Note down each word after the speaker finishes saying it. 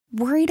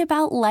Worried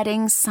about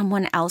letting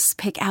someone else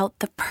pick out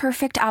the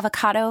perfect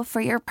avocado for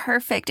your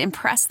perfect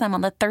impress them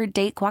on the third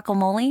date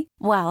guacamole?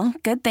 Well,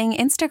 good thing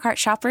Instacart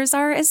shoppers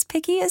are as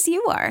picky as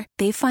you are.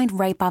 They find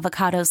ripe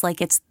avocados like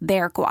it's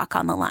their guac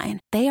on the line.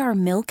 They are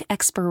milk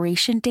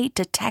expiration date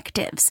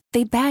detectives.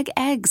 They bag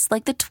eggs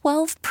like the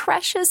 12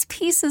 precious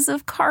pieces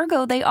of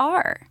cargo they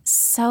are.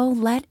 So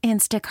let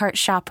Instacart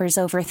shoppers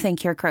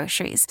overthink your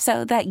groceries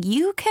so that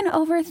you can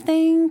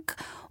overthink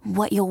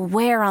what you'll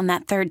wear on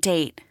that third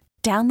date.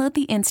 Download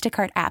the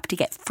Instacart app to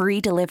get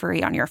free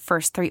delivery on your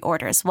first 3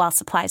 orders while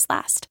supplies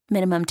last.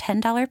 Minimum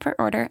 $10 per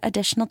order.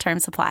 Additional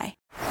terms apply.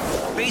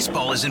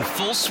 Baseball is in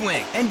full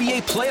swing.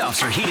 NBA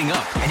playoffs are heating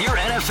up, and your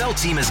NFL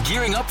team is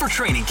gearing up for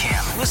training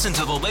camp. Listen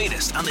to the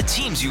latest on the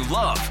teams you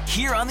love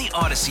here on the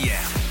Odyssey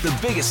app. The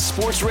biggest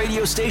sports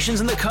radio stations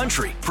in the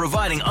country,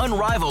 providing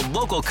unrivaled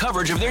local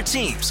coverage of their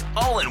teams,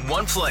 all in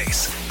one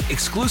place.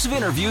 Exclusive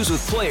interviews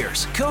with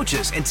players,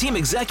 coaches, and team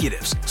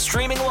executives,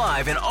 streaming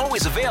live and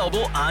always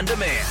available on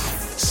demand.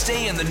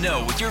 Stay in the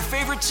know with your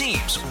favorite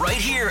teams right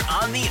here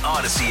on the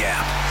Odyssey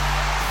app.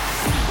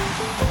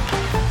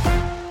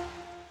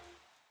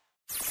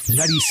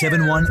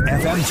 97.1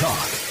 FM Talk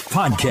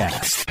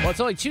Podcast. Well,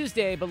 it's only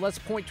Tuesday, but let's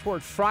point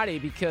toward Friday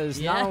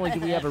because not only do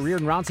we have a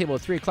Reardon Roundtable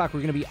at 3 o'clock, we're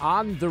going to be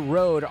on the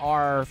road.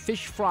 Our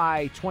Fish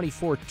Fry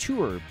 24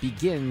 tour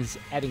begins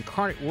at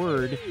Incarnate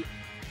Word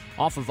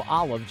off of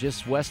Olive,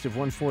 just west of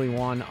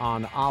 141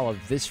 on Olive.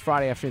 This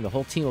Friday afternoon, the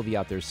whole team will be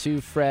out there.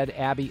 Sue, Fred,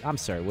 Abby. I'm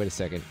sorry, wait a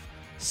second.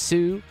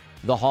 Sue,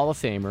 the Hall of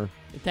Famer.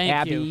 Thank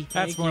Abby, you.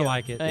 That's more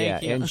like it.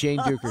 Thank you. And Jane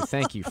Duker.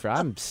 Thank you,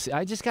 Fred.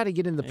 I just got to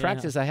get in the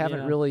practice. I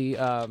haven't really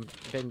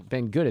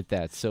been good at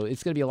that. So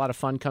it's going to be a lot of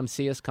fun. Come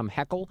see us. Come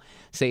heckle.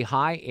 Say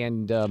hi.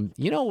 And,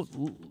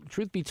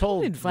 truth be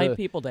told. Don't invite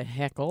people to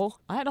heckle.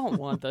 I don't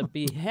want to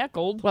be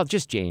heckled. Well,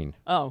 just Jane.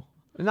 Oh.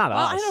 Not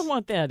us. I don't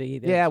want that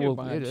either. Yeah,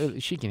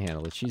 much. she can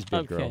handle it. She's a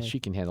big girl. Okay. She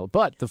can handle it.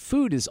 But the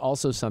food is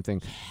also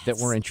something that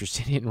we're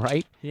interested in,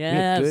 right? Yes. We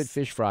had good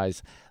fish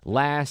fries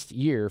last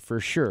year for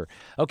sure.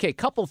 Okay,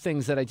 couple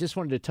things that I just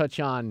wanted to touch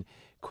on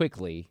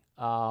quickly.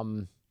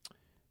 Hang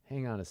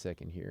on a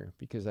second here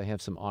because I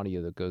have some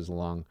audio that goes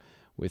along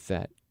with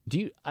that.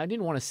 I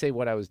didn't want to say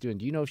what I was doing.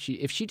 Do you know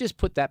if she just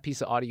put that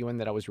piece of audio in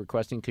that I was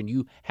requesting, can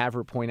you have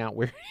her point out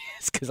where it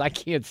is? Because I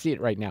can't see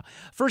it right now.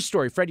 First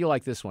story, Fred, you'll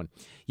like this one.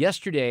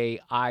 Yesterday,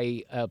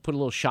 I put a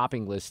little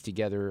shopping list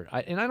together,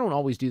 and I don't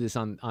always do this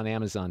on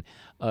Amazon.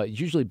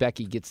 Usually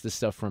Becky gets the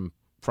stuff from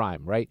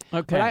Prime, right?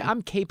 Okay. But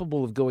I'm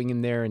capable of going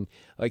in there and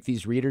like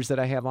these readers that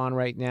I have on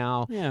right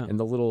now, and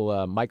the little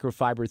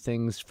microfiber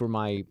things for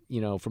my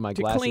glasses.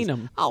 To clean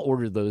them. I'll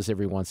order those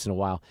every once in a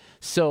while.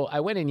 So I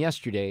went in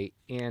yesterday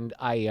and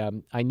I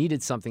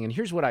needed something, and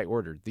here's what I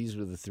ordered. These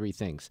were the 3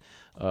 things.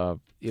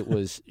 It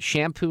was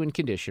shampoo and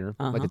conditioner,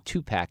 like a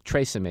 2-pack,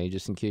 Tresemme,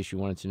 just in case you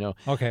wanted to know.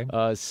 Okay.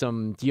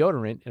 Some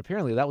deodorant.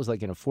 Apparently that was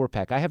like in a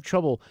 4-pack. I have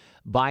trouble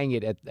buying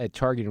it at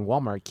Target and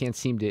Walmart. Can't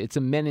seem to. It's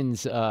a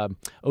Men's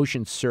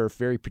Ocean Surf,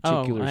 very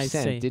particular I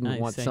scent. see, Didn't I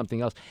want see.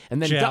 something else.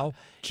 And then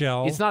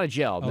Gel. It's not a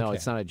gel. No, Okay.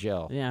 it's not a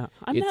gel. Yeah.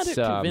 I'm It's,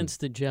 not convinced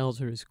the gels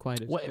are as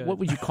quite as good. What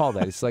would you call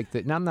that? It's like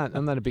I'm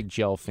not a big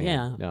gel fan.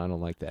 Yeah. No, I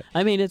don't like that.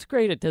 I mean, it's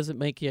great. It doesn't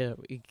make you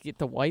get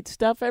the white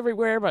stuff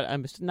everywhere, but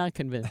I'm not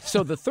convinced.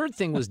 So the third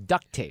thing was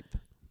duct tape.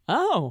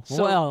 Oh,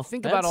 So well,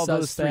 think about that's all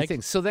those 3 suspect.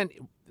 things. So then,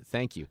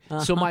 thank you.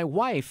 So my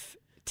wife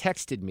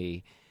texted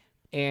me,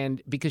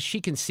 and because she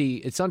can see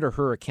it's under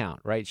her account,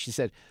 right? She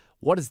said,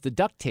 "What is the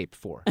duct tape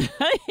for?"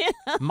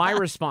 My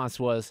response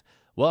was,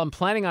 "Well, I'm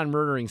planning on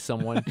murdering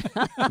someone,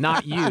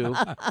 not you,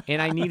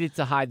 and I needed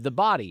to hide the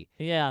body."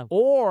 Yeah.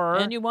 Or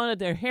And you wanted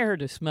their hair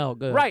to smell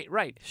good.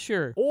 right.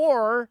 Sure.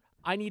 Or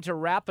I need to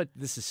wrap it.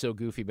 This is so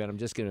goofy, but I'm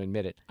just going to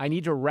admit it. I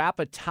need to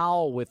wrap a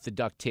towel with the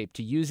duct tape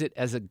to use it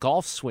as a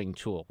golf swing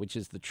tool, which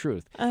is the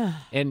truth.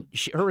 And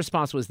her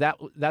response was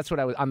that's what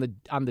I was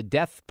on the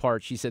death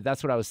part. She said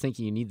that's what I was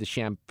thinking. You need the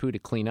shampoo to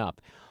clean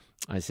up.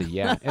 I said,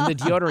 yeah. And the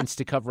deodorants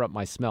to cover up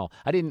my smell.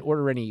 I didn't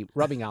order any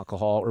rubbing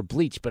alcohol or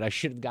bleach, but I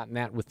should have gotten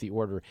that with the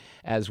order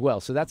as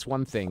well. So that's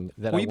one thing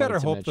that I We better wanted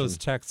to hope mention. those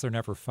texts are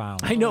never found.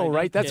 I know,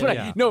 right? That's what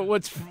Yeah. No,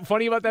 what's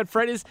funny about that,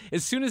 Fred, is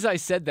as soon as I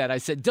said that, I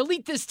said,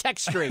 delete this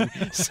text string.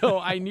 So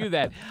I knew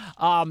that.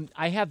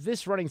 I have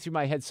this running through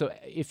my head. So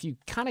if you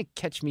kind of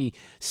catch me,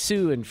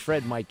 Sue and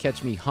Fred might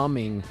catch me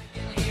humming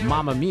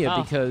Mamma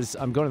Mia because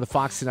I'm going to the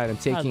Fox tonight. I'm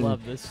taking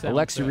love this soundtrack.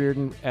 Alexa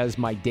Reardon as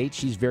my date.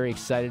 She's very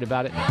excited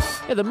about it.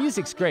 Yeah, the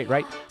music's great,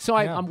 right? So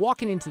I'm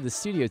walking into the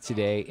studio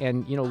today,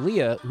 and,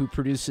 Leah, who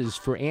produces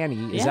for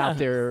Annie, is out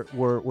there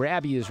where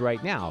Abby is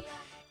right now.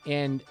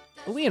 And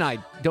Leah and I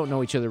don't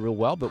know each other real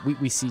well, but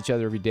we see each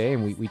other every day,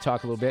 and we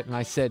talk a little bit. And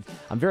I said,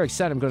 I'm very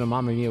excited. I'm going to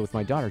Mamma Mia with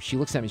my daughter. She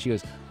looks at me. She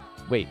goes,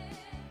 wait,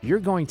 you're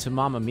going to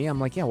Mamma Mia? I'm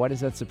like, yeah, why does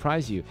that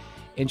surprise you?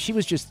 And she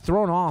was just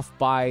thrown off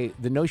by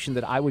the notion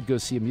that I would go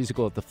see a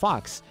musical at the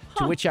Fox,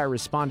 to which I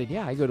responded,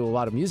 yeah, I go to a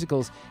lot of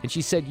musicals. And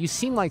she said, you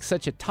seem like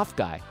such a tough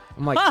guy.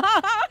 I'm like,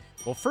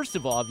 well, first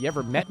of all, have you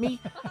ever met me?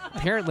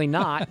 Apparently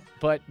not.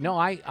 But no,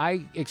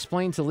 I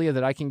explained to Leah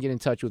that I can get in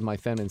touch with my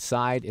feminine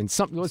side. And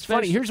something what's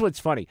funny, here's what's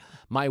funny.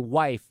 My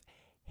wife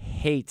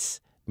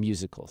hates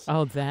musicals.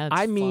 Oh, that's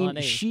I mean,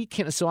 funny. she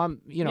can. So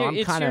I'm, I'm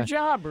it's kind of. your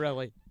job,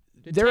 really.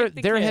 to There take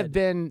the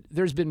kid.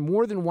 there's been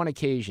more than one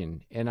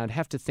occasion, and I'd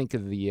have to think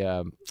of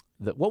the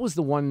what was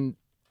the one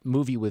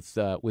movie with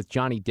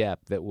Johnny Depp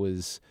that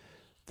was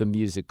the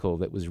musical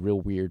that was real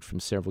weird from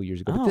several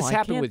years ago. But this I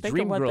happened can't with think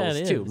of what Dreamgirls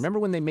that too. is. Remember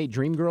when they made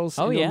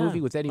Dreamgirls into a movie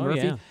with Eddie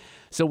Murphy? Yeah.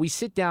 So we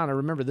sit down. I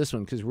remember this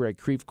one because we're at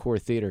Creve Coeur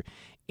Theater,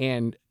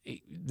 and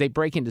they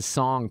break into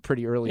song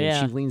pretty early.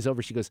 Yeah. And she leans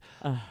over. She goes,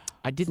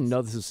 "I didn't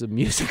know this was a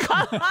musical."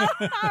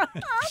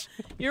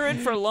 You're in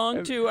for a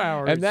long 2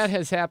 hours. And that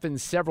has happened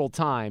several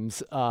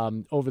times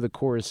over the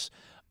course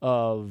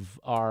of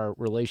our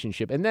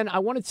relationship. And then I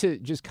wanted to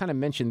just kind of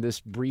mention this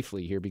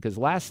briefly here because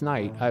last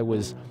night I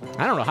don't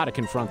know how to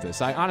confront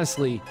this.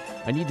 I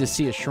need to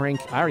see a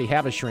shrink. I already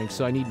have a shrink,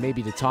 so I need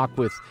maybe to talk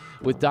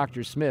with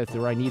Dr. Smith,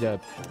 or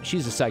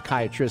she's a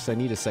psychiatrist. I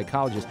need a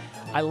psychologist.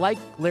 I like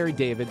Larry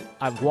David.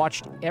 I've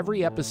watched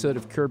every episode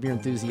of Curb Your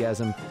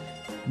Enthusiasm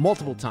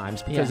multiple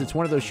times because it's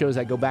one of those shows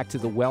I go back to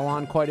the well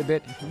on quite a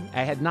bit.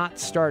 I had not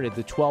started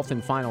the 12th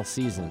and final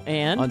season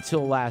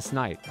until last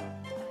night.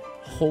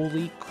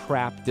 Holy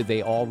crap, did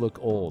they all look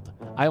old.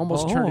 I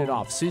almost turned it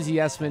off. Susie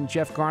Essman,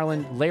 Jeff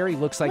Garland, Larry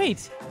looks like...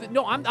 Wait.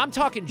 No, I'm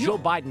talking Joe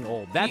Biden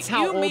old. That's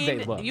how old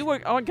they look. You were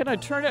going to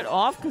turn it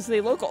off because they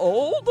look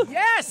old?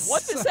 Yes!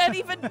 What does that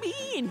even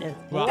mean?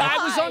 Well,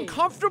 I was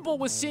uncomfortable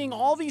with seeing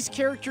all these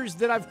characters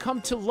that I've come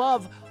to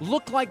love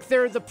look like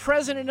they're the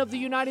president of the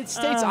United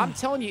States. I'm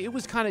telling you, it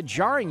was kind of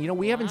jarring.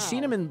 We haven't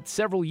seen him in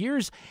several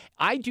years.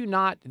 I do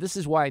not... This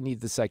is why I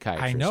need the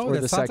psychiatrist. I know, or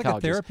that the sounds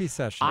psychologist. like a therapy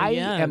session.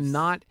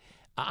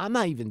 I'm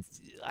not even,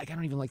 I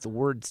don't even like the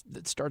word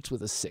that starts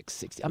with a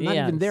 660. I'm not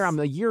even there. I'm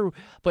a year,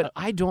 but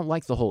I don't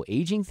like the whole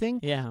aging thing.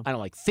 Yeah. I don't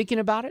like thinking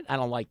about it. I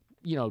don't like,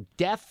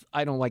 death.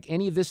 I don't like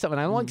any of this stuff. And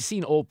I don't like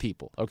seeing old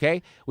people,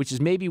 okay? Which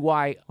is maybe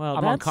why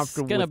I'm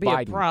uncomfortable with Biden. That's going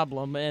to be a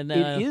problem. And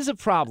it is a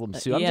problem,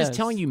 Sue. I'm just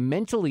telling you,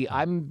 mentally,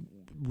 I'm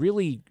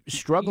really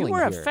struggling You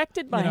were here.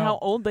 affected by how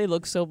old they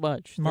look so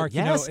much. Mark,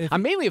 yes,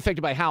 I'm mainly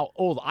affected by how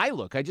old I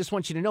look. I just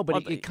want you to know,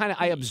 but it kind of,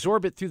 I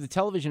absorb it through the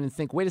television and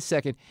think, wait a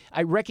second.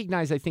 I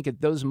recognize, I think,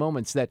 at those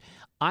moments that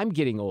I'm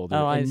getting older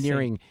and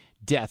nearing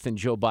death in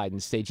Joe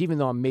Biden's stage, even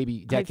though I'm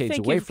maybe decades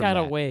away from that. I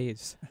think you've got a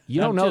ways.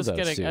 You don't know,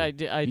 though, Sue.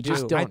 I you do.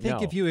 just don't I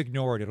think know. if you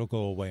ignore it, it'll go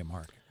away,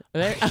 Mark.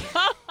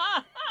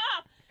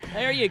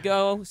 There you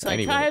go.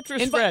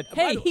 Psychiatrist Fred.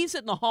 Hey, he's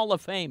in the Hall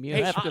of Fame.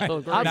 You have to feel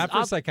great. Not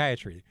for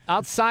psychiatry.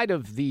 Outside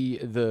of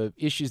the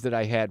issues that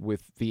I had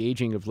with the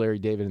aging of Larry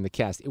David and the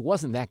cast, it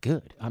wasn't that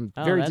good. I'm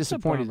very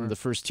disappointed in the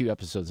first 2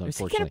 episodes,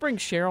 unfortunately. Is he going to bring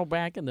Cheryl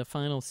back in the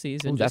final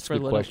season that's just for a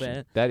good little question.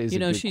 bit? That is a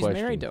good she's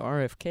question. married to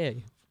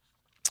RFK.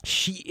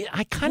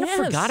 I kind of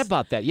forgot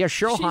about that. Yeah,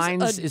 Cheryl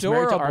Hines is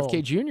married to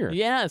RFK Jr.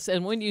 Yes,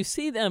 and when you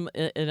see them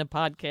in a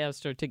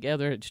podcast or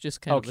together, it's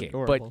just kind of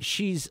adorable. But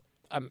she's...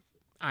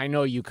 I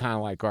know you kind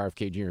of like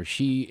RFK Jr.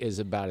 She is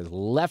about as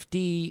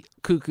lefty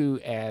cuckoo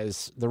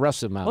as the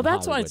rest of them. Well,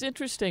 that's why it's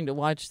interesting to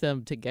watch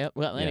them together.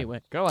 Well,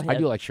 anyway, go ahead. I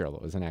do like Cheryl,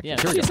 though, as an actor. Yeah,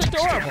 she's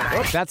adorable.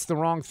 Oops, that's the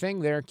wrong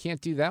thing there.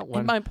 Can't do that one.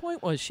 And my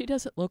point was, she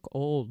doesn't look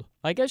old.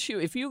 I guess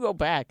if you go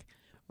back,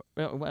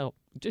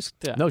 just...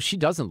 no, she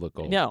doesn't look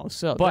old. No,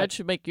 so that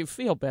should make you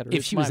feel better.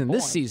 If she was in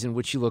this season,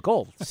 would she look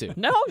old, Sue?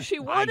 No, she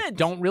wouldn't. I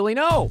don't really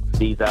know.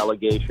 These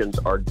allegations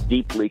are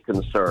deeply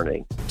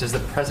concerning. Does the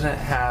president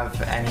have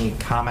any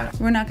comment?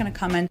 We're not going to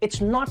comment.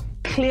 It's not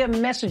clear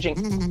messaging.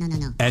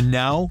 No. And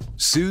now,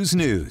 Sue's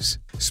News.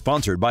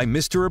 Sponsored by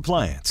Mr.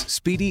 Appliance.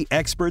 Speedy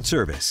expert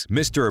service.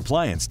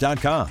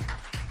 MrAppliance.com.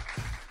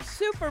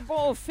 Super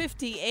Bowl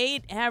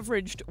 58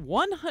 averaged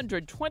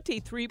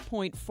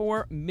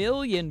 123.4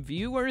 million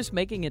viewers,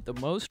 making it the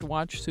most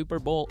watched Super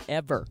Bowl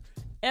ever.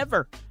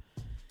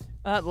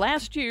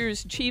 Last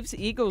year's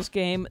Chiefs-Eagles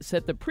game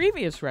set the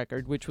previous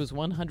record, which was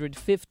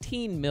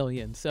 115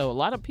 million. So a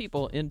lot of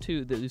people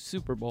into the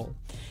Super Bowl.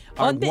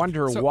 I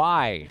wonder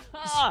why.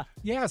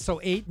 Yeah, so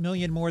 8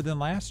 million more than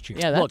last year.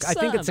 Yeah, look, I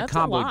think it's a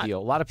combo deal.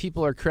 A lot of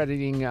people are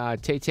crediting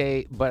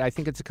Tay-Tay, but I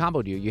think it's a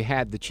combo deal. You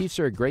had the Chiefs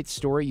are a great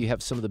story. You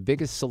have some of the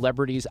biggest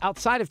celebrities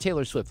outside of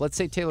Taylor Swift. Let's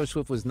say Taylor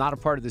Swift was not a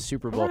part of the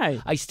Super Bowl.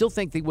 Right. I still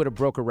think they would have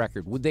broke a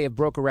record. Would they have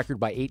broke a record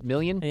by 8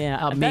 million?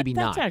 Yeah, maybe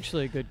that's not.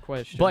 actually a good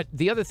question. But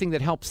the other thing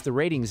that helps the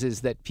ratings is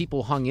that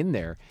people hung in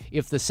there.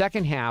 If the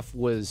second half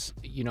was,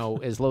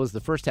 as low as the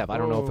first half, I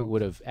don't know if it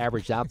would have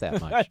averaged out that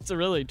much. That's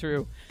really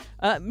true.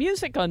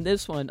 Music on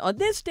this one. On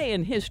this day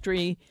in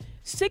history,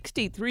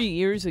 63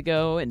 years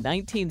ago in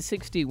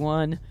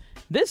 1961,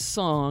 this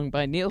song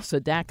by Neil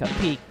Sedaka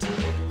peaked.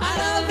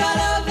 I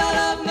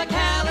love my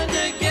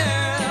calendar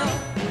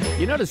girl.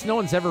 You notice no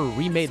one's ever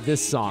remade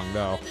this song,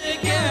 though.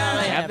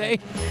 Have they?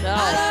 No.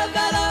 I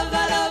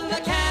love my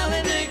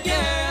calendar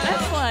girl.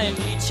 That's why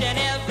each and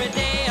every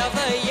day of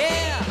the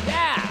year.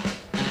 Yeah.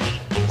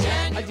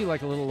 I do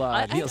like a little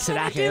Neil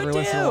Sedaka every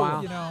once in a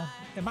while.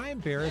 Am I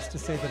embarrassed to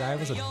say that I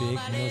was a big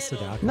Neil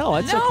Sedaka? No,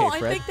 it's no, okay,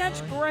 Fred. I think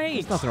that's great.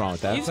 There's nothing wrong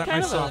with that. He's Is that kind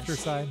my of softer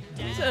side?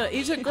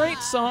 He's a great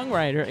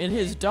songwriter, and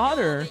his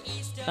daughter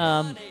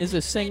is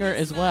a singer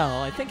as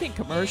well. I think in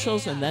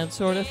commercials and that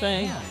sort of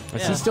thing.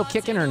 Is he still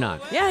kicking or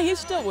not? Yeah, he's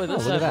still with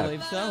us, look at I that.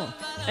 believe so.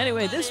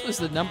 Anyway, this was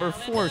the number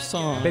 4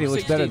 song. I bet he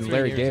looks better than 63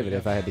 Larry years David, ago.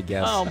 if I had to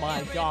guess. Oh,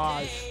 my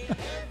gosh.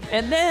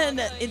 And then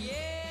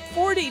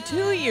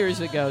 42 years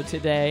ago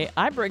today,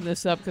 I bring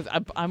this up because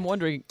I'm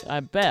wondering,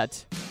 I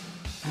bet.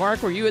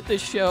 Mark, were you at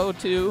this show,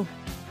 too?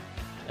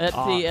 At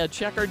the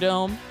Checker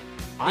Dome?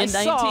 I In saw-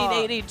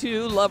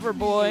 1982,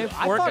 Loverboy,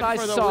 I working thought I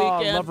for the saw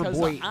weekend, 'cause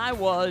Loverboy. I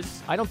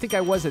was. I don't think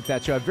I was at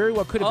that show. I very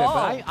well could have been, Oh.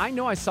 but I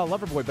know I saw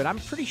Loverboy, but I'm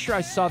pretty sure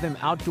I saw them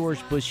outdoors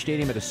Busch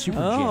Stadium at a Super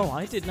Oh, Jam.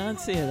 I did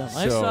not see them.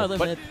 I So, saw them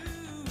but at,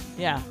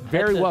 yeah.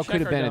 Very at the well could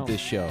have been Checker at this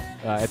show,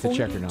 at the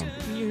Checker Dome.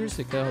 42 years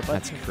ago, but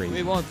That's crazy.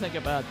 we won't think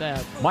about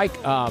that. Mike,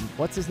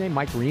 what's his name?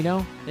 Mike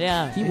Reno?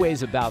 Yeah. He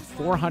weighs about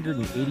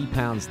 480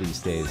 pounds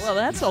these days. Well,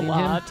 that's You a seen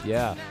lot. him?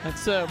 Yeah.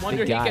 That's a wonder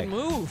Big he guy. can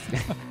move.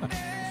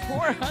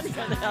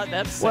 400.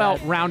 That's Well,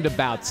 sad.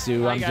 roundabout,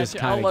 Sue. I I'm got just you.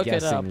 kind I'll of look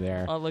it up. guessing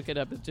there. I'll look it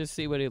up and just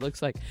see what he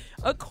looks like.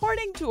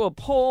 According to a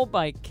poll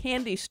by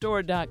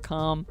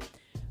CandyStore.com,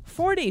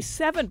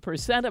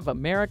 47% of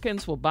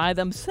Americans will buy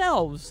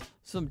themselves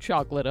some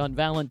chocolate on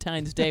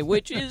Valentine's Day,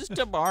 which is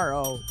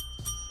tomorrow.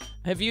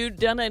 Have you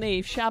done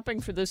any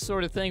shopping for this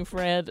sort of thing,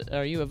 Fred?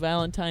 Are you a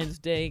Valentine's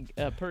Day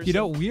person? You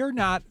know, we're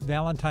not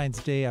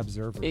Valentine's Day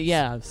observers.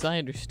 Yes, I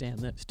understand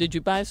this. Did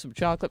you buy some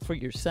chocolate for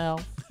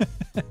yourself?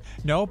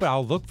 No, but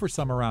I'll look for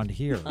some around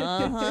here.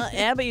 Uh-huh.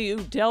 Abby, you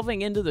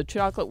delving into the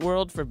chocolate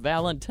world for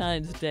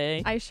Valentine's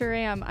Day? I sure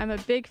am. I'm a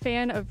big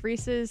fan of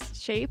Reese's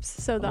shapes,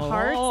 so the Oh.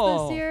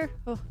 hearts this year,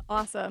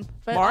 awesome.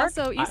 But Mark?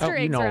 also Easter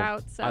eggs are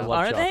out. So I love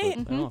Are they?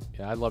 chocolate. Oh,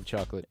 yeah, I love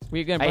chocolate. Were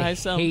you going to buy I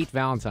some? hate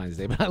Valentine's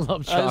Day, but I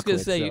love chocolate. I was going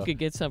to say so you could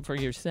get some for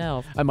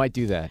yourself. I might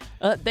do that.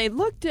 They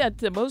looked at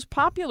the most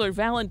popular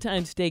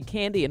Valentine's Day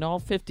candy in all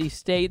 50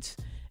 states,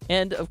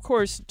 and of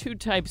course, 2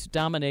 types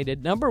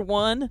dominated. Number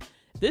 1,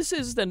 this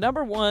is the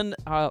number 1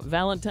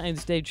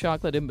 Valentine's Day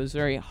chocolate in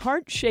Missouri,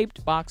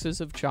 heart-shaped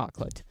boxes of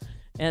chocolate.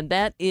 And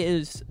that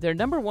is, they're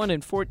number 1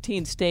 in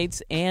 14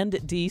 states and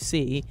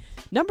D.C.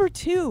 Number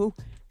 2,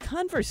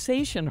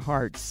 conversation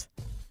hearts.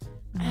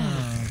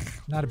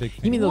 Not a big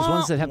fan. You mean those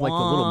ones that have like the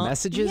little Wah.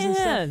 messages yes.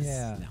 and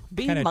stuff? Yeah.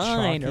 Be Kinda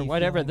mine or chalky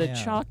whatever, feeling, the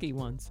yeah. chalky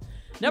ones.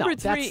 No, Number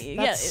 3,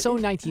 that's so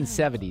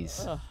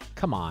 1970s.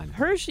 Come on.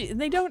 Hershey,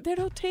 they don't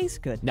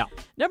taste good. No.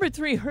 Number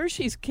 3,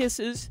 Hershey's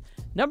Kisses.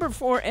 Number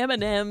 4,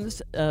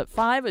 M&M's.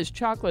 5 is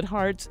chocolate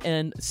hearts,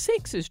 and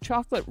 6 is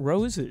chocolate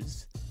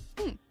roses.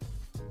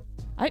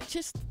 I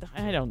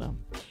don't know.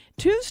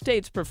 2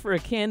 states prefer a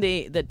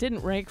candy that didn't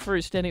rank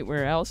first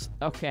anywhere else.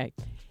 Okay,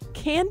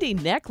 candy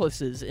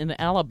necklaces in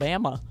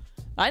Alabama.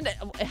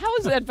 How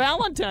is that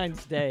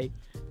Valentine's Day?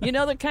 You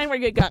know, the kind where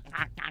you got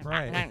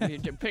Right. you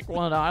pick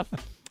one off.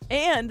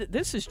 And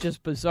this is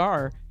just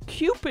bizarre.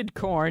 Cupid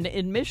corn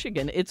in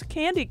Michigan. It's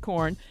candy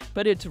corn,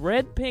 but it's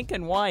red, pink,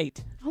 and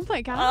white. oh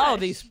my gosh. Oh,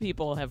 these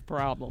people have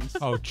problems.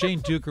 Oh,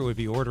 Jane Duker would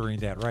be ordering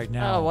that right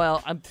now. Oh,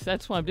 well,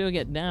 that's why I'm doing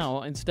it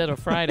now instead of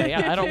Friday.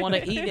 I don't want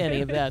to eat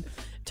any of that.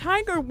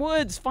 Tiger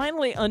Woods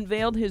finally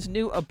unveiled his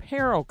new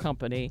apparel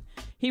company.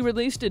 He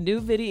released a new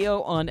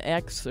video on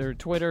X or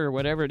Twitter or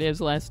whatever it is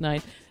last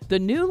night. The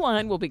new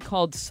line will be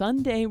called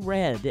Sunday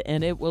Red,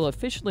 and it will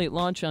officially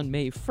launch on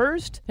May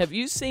 1st. Have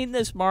you seen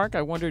this, Mark?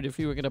 I wondered if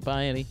you were going to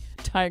buy any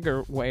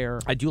Tiger wear.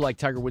 I do like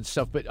Tiger Woods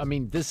stuff, but I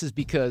mean, this is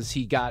because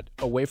he got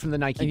away from the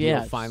Nike deal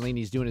Yes. finally, and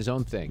he's doing his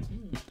own thing.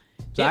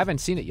 So Yeah. I haven't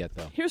seen it yet,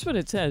 though. Here's what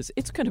it says.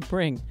 It's going to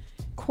bring,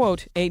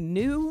 quote, a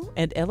new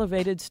and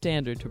elevated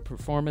standard to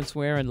performance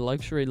wear and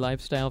luxury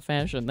lifestyle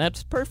fashion.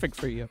 That's perfect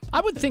for you.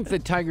 I would think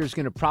that Tiger's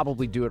going to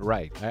probably do it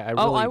right. I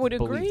really I would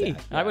believe agree.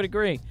 that. I would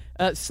agree.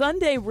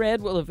 Sunday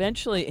Red will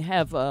eventually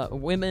have a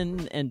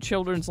women and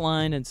children's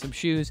line and some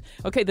shoes.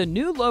 Okay, the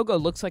new logo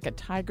looks like a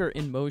tiger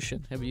in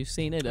motion. Have you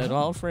seen it at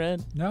all,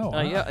 Fred? No.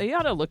 You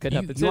ought to look it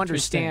up. It's You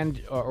interesting.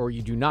 understand, or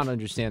you do not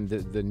understand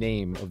the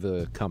name of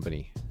the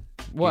company.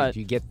 What?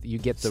 You get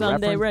the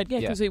Sunday reference? Red, yeah,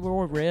 because they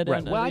wore red Right.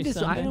 on Well, every I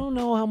Sunday. don't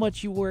know how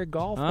much you wear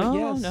golf, but Oh,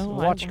 yes, no,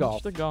 watch I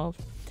golf. the golf.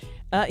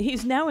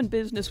 He's now in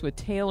business with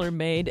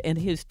TaylorMade, and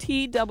his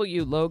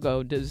TW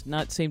logo does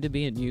not seem to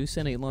be in use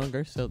any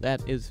longer, so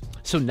that is...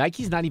 So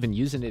Nike's not even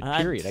using it,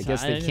 period. I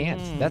guess they can't.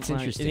 That's right.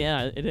 interesting.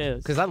 Yeah, it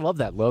is. Because I love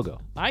that logo.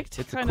 I It's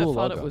a kind of cool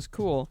thought logo. it was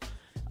cool.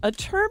 A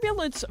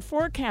turbulence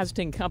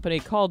forecasting company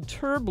called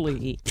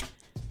Turbly.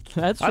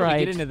 That's How do we right.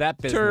 get into that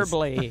business?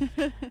 Turbly.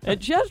 It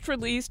just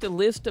released a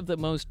list of the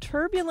most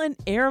turbulent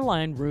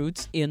airline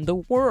routes in the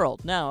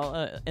world.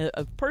 Now,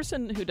 a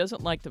person who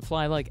doesn't like to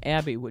fly like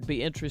Abby would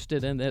be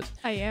interested in this.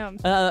 I am.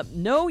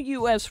 No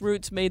U.S.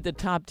 routes made the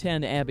top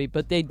 10, Abby,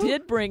 but they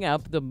did bring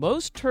up the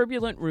most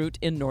turbulent route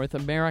in North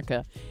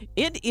America.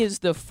 It is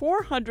the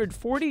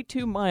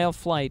 442-mile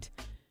flight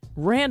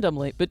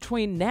randomly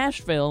between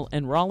Nashville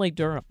and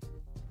Raleigh-Durham.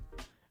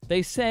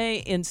 They say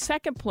in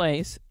second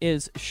place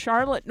is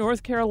Charlotte,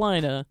 North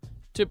Carolina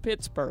to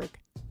Pittsburgh.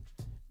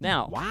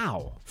 Now,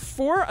 wow.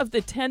 4 of the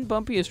 10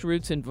 bumpiest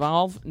routes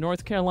involve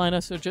North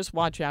Carolina, so just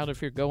watch out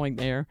if you're going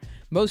there.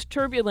 Most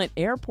turbulent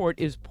airport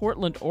is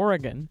Portland,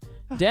 Oregon.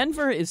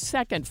 Denver is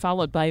second,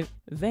 followed by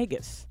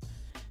Vegas.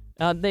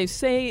 They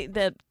say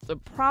that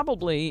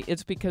probably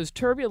it's because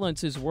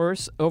turbulence is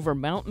worse over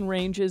mountain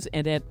ranges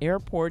and at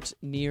airports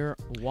near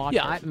water.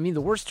 Yeah, I mean,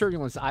 the worst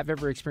turbulence I've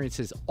ever experienced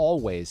has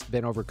always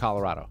been over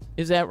Colorado.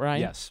 Is that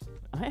right? Yes.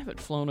 I haven't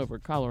flown over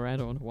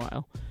Colorado in a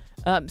while.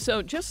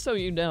 So just so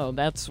you know,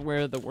 that's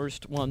where the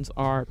worst ones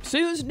are.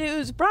 Sue's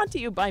News brought to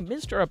you by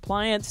Mr.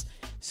 Appliance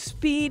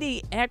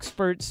Speedy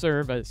Expert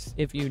Service.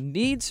 If you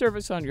need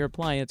service on your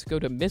appliance, go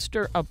to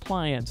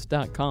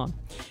MrAppliance.com.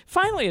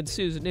 Finally, in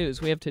Sue's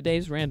News, we have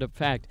today's random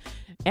fact.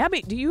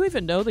 Abby, do you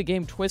even know the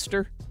game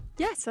Twister?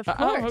 Yes, of course.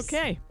 Oh,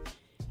 okay.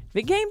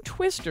 The game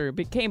Twister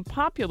became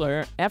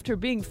popular after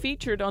being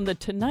featured on The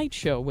Tonight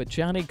Show with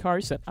Johnny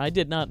Carson. I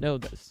did not know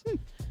this.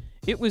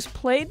 It was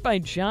played by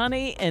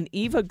Johnny and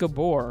Eva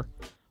Gabor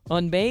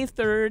on May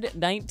 3rd,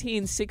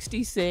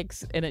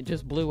 1966, and it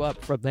just blew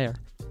up from there.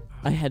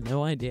 I had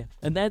no idea.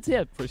 And that's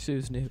it for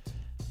Sue's News.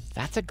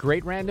 That's a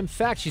great random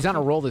fact. She's on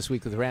a roll this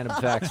week with random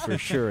facts for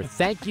sure.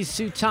 Thank you,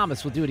 Sue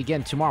Thomas. We'll do it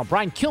again tomorrow.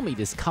 Brian Kilmeade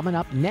is coming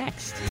up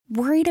next.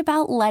 Worried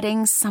about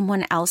letting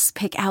someone else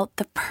pick out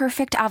the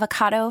perfect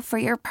avocado for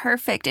your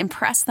perfect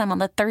impress them on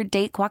the third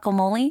date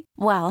guacamole?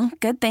 Well,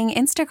 good thing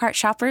Instacart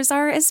shoppers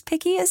are as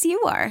picky as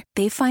you are.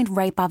 They find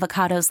ripe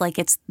avocados like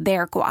it's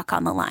their guac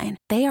on the line.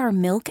 They are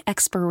milk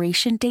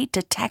expiration date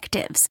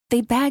detectives.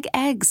 They bag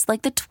eggs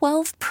like the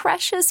 12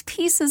 precious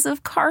pieces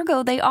of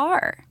cargo they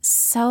are.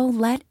 So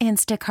let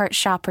Instacart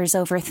shoppers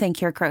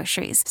overthink your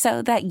groceries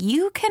so that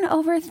you can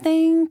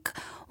overthink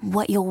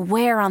what you'll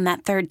wear on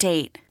that third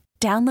date.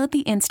 Download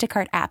the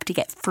Instacart app to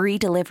get free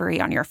delivery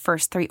on your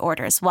first 3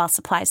 orders while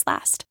supplies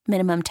last.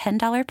 Minimum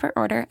 $10 per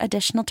order.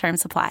 Additional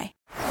terms apply.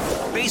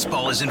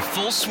 Baseball is in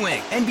full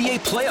swing. NBA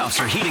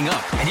playoffs are heating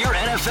up, and your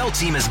NFL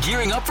team is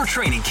gearing up for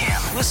training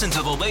camp. Listen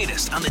to the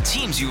latest on the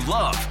teams you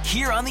love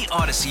here on the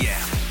Odyssey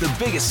app. The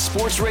biggest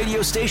sports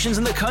radio stations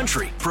in the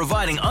country,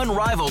 providing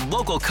unrivaled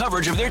local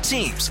coverage of their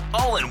teams,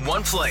 all in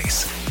one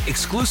place.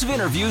 Exclusive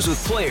interviews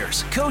with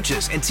players,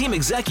 coaches, and team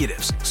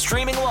executives,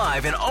 streaming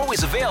live and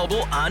always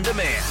available on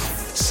demand.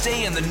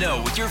 Stay in the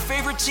know with your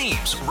favorite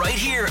teams right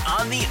here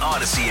on the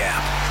Odyssey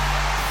app.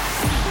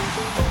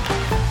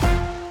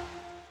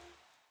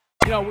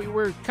 You know,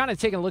 we're kind of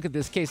taking a look at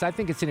this case. I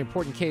think it's an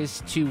important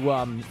case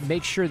to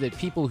make sure that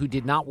people who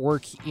did not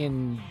work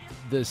in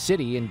the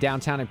city, in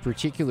downtown in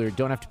particular,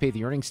 don't have to pay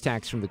the earnings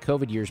tax from the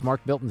COVID years. Mark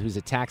Milton, who's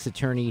a tax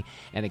attorney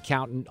and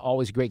accountant,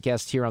 always a great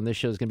guest here on this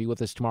show, is going to be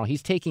with us tomorrow.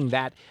 He's taking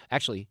that.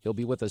 Actually, he'll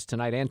be with us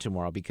tonight and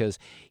tomorrow because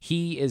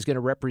he is going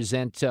to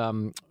represent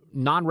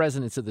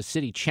non-residents of the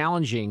city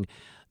challenging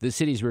the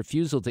city's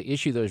refusal to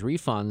issue those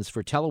refunds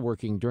for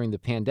teleworking during the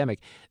pandemic.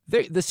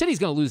 The city's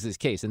going to lose this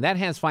case, and that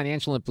has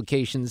financial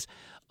implications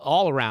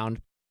all around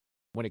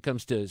when it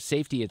comes to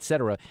safety, et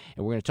cetera.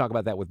 And we're going to talk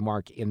about that with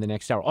Mark in the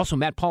next hour. Also,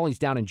 Matt Pauley's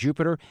down in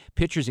Jupiter.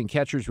 Pitchers and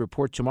catchers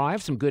report tomorrow. I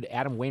have some good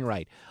Adam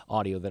Wainwright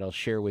audio that I'll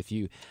share with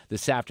you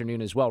this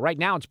afternoon as well. Right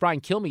now, it's Brian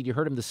Kilmeade. You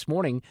heard him this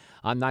morning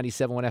on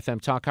 97.1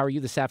 FM Talk. How are you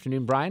this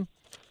afternoon, Brian?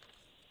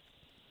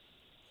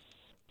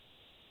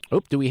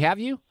 Oh, do we have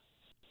you?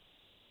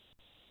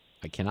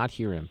 I cannot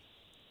hear him.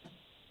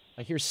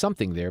 I hear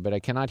something there, but I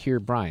cannot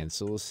hear Brian.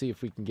 So we'll see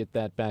if we can get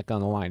that back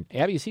on the line.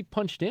 Abby, is he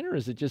punched in or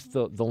is it just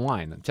the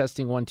line? I'm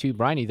testing 1, 2.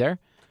 Brian, you there?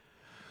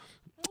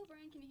 Hello,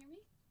 Brian. Can you hear me?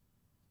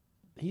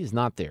 He is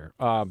not there.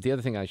 The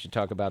other thing I should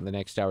talk about in the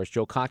next hour is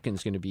Joe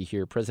Kotkin's going to be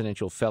here,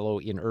 Presidential Fellow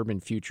in Urban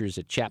Futures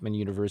at Chapman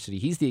University.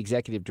 He's the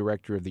Executive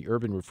Director of the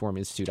Urban Reform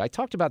Institute. I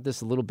talked about this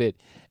a little bit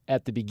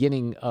at the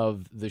beginning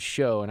of the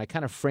show, and I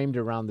kind of framed it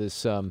around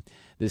this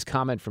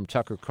comment from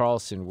Tucker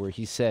Carlson where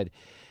he said,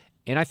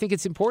 and I think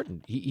it's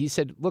important. He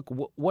said, look,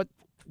 what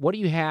do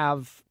you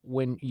have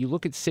when you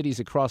look at cities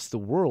across the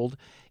world,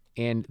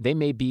 and they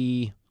may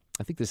be,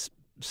 I think this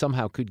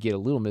somehow could get a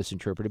little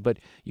misinterpreted, but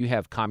you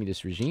have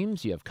communist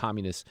regimes, you have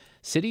communist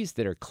cities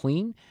that are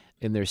clean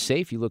and they're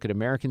safe. You look at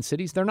American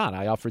cities, they're not.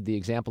 I offered the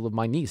example of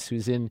my niece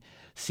who's in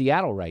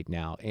Seattle right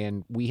now,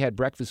 and we had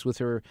breakfast with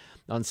her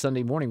on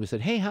Sunday morning. We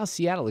said, hey, how's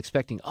Seattle?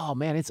 Expecting, oh,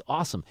 man, it's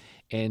awesome.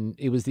 And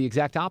it was the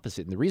exact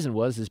opposite. And the reason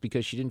is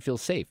because she didn't feel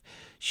safe.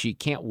 She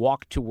can't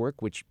walk to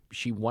work, which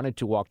she wanted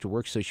to walk to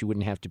work so she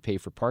wouldn't have to pay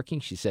for parking.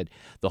 She said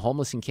the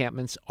homeless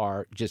encampments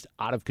are just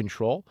out of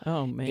control.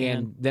 Oh, man.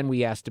 And then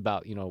we asked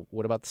about,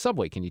 what about the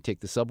subway? Can you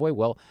take the subway?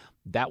 Well,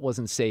 that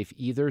wasn't safe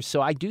either.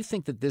 So I do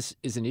think that this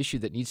is an issue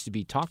that needs to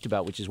be talked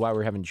about, which is why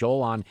we're having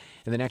Joel on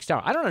in the next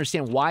hour. I don't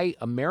understand why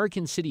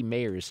American city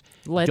mayors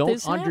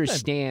don't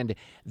understand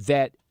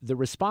that the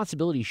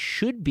responsibility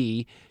should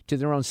be to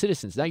their own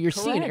citizens. Now, you're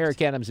seeing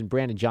Eric Adams and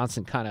Brandon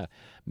Johnson kind of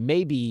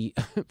maybe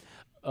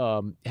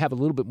have a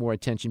little bit more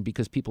attention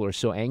because people are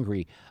so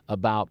angry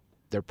about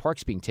their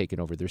parks being taken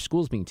over, their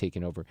schools being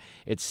taken over,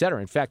 et cetera.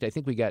 In fact, I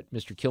think we got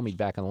Mr. Kilmeade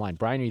back on the line.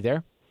 Brian, are you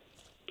there?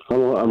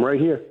 I'm right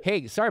here.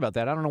 Hey, sorry about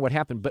that. I don't know what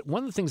happened, but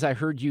one of the things I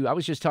heard I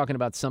was just talking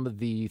about some of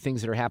the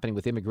things that are happening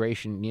with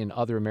immigration in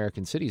other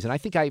American cities, and I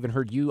think I even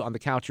heard you on the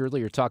couch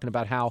earlier talking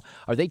about how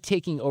are they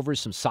taking over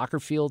some soccer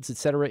fields, et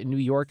cetera, in New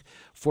York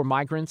for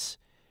migrants?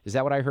 Is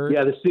that what I heard?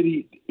 Yeah,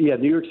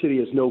 New York City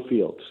has no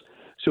fields.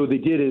 So what they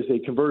did is they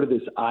converted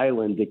this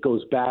island that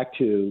goes back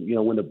to,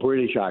 when the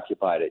British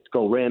occupied it. It's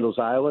called Randall's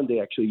Island. They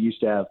actually used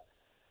to have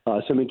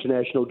some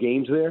international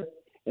games there,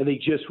 and they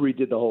just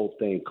redid the whole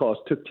thing. It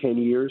took 10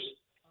 years.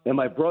 And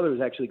my brother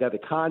has actually got the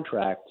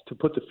contract to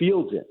put the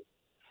fields in.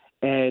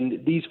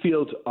 And these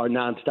fields are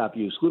nonstop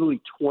use, literally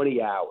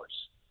 20 hours.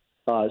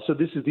 So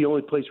this is the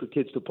only place for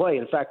kids to play.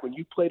 In fact, when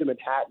you played a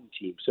Manhattan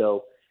team,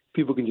 so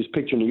people can just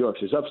picture New York.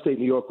 So upstate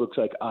New York looks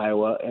like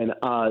Iowa, and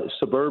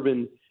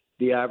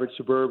the average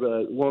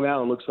suburban, Long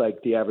Island looks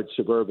like the average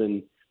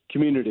suburban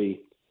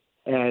community.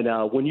 And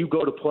when you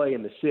go to play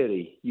in the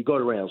city, you go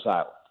to Randall's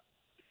Island.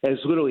 And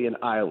it's literally an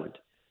island.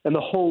 And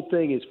the whole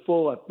thing is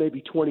full of maybe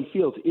 20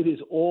 fields. It is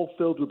all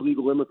filled with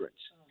legal immigrants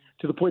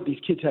to the point these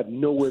kids have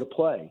nowhere to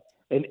play.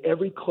 And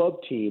every club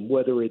team,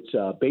 whether it's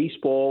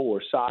baseball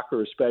or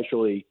soccer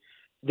especially,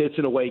 that's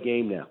an away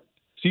game now.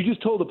 So you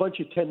just told a bunch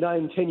of 9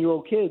 and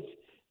 10-year-old kids,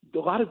 a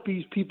lot of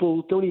these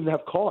people don't even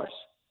have cars.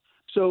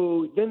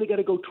 So then they got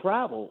to go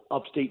travel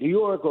upstate New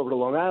York over to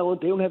Long Island.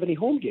 They don't have any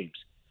home games.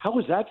 How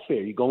is that fair?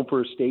 You're going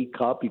for a state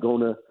cup. You're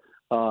going to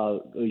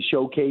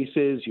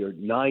showcases. You're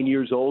 9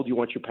 years old. You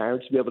want your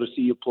parents to be able to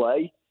see you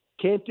play.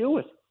 Can't do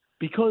it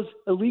because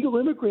illegal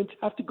immigrants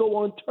have to go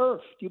on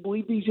turf. Do you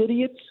believe these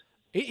idiots?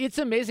 It's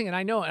amazing, and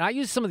I know, and I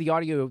used some of the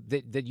audio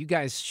that you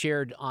guys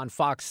shared on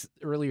Fox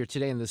earlier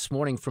today and this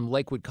morning from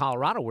Lakewood,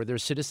 Colorado, where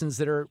there's citizens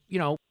that are,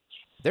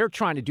 they're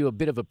trying to do a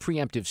bit of a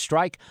preemptive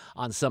strike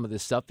on some of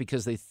this stuff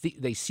because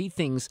they see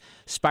things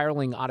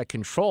spiraling out of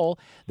control.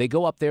 They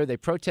go up there, they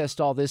protest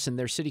all this, and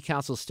their city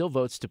council still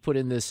votes to put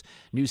in this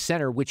new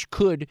center, which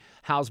could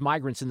house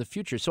migrants in the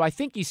future. So I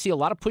think you see a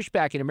lot of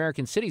pushback in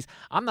American cities.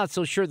 I'm not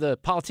so sure the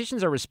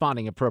politicians are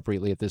responding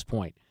appropriately at this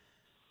point.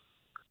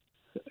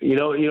 You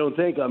don't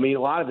think. I mean, a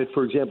lot of it,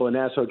 for example, in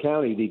Nassau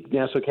County, the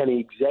Nassau County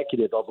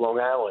executive of Long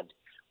Island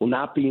will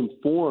not be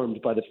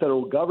informed by the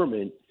federal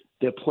government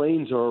that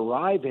planes are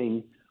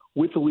arriving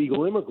with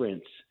illegal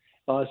immigrants.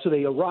 So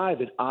they arrive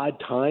at odd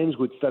times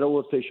with federal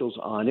officials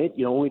on it.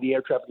 Only the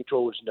air traffic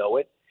controllers know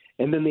it.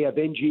 And then they have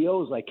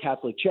NGOs like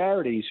Catholic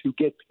Charities who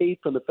get paid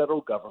from the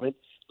federal government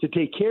to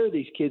take care of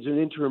these kids on an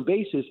interim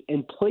basis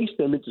and place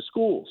them into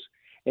schools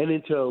and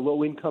into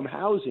low-income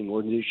housing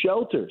or into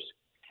shelters.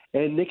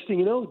 And next thing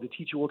you know, the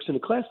teacher walks into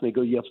class and they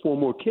go, you have 4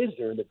 more kids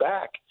there in the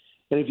back.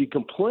 And if you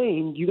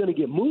complain, you're going to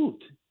get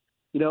moved.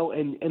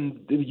 And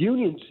the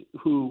unions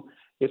who –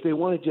 if they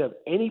wanted to have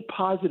any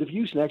positive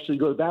use and actually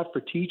go to bat for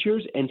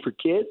teachers and for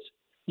kids,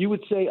 you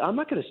would say, I'm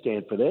not going to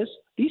stand for this.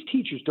 These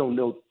teachers don't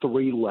know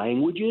 3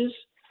 languages.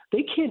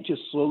 They can't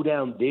just slow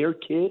down their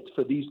kids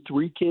for these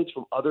 3 kids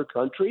from other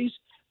countries.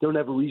 They don't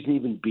have a reason to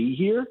even be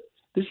here.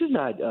 This is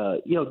not,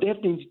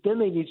 then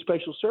they need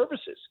special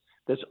services.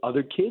 There's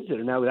other kids that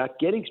are now not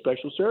getting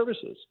special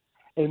services.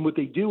 And what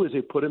they do is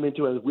they put them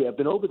into, and we have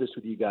been over this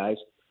with you guys,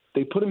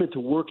 they put them into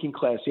working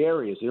class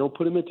areas. They don't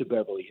put them into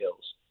Beverly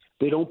Hills.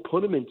 They don't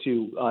put them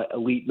into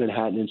elite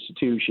Manhattan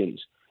institutions.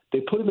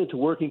 They put them into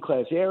working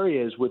class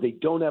areas where they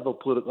don't have a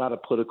lot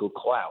of political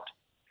clout.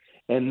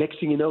 And next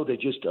thing you know, they're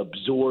just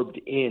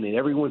absorbed in, and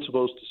everyone's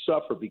supposed to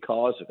suffer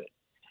because of it.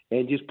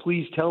 And just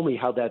please tell me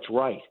how that's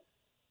right.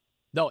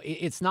 No,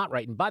 it's not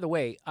right. And by the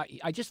way,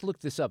 I just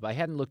looked this up. I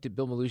hadn't looked at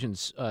Bill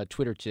Maloogian's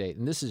Twitter today,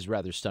 and this is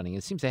rather stunning.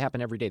 It seems to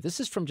happen every day. This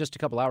is from just a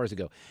couple hours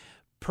ago.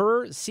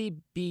 Per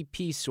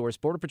CBP source,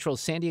 Border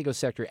Patrol's San Diego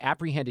sector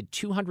apprehended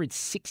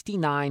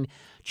 269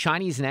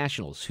 Chinese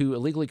nationals who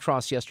illegally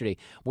crossed yesterday.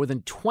 More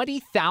than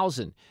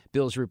 20,000,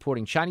 Bill's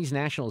reporting, Chinese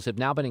nationals have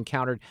now been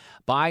encountered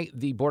by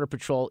the Border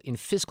Patrol in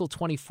fiscal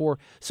 24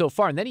 so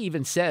far. And then he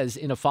even says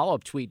in a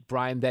follow-up tweet,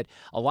 Brian, that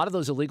a lot of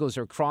those illegals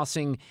are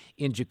crossing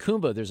in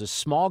Jacumba. There's a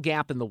small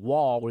gap in the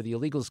wall where the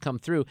illegals come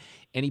through,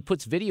 and he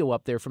puts video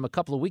up there from a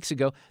couple of weeks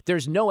ago.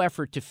 There's no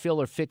effort to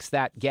fill or fix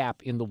that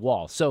gap in the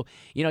wall. So,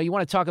 you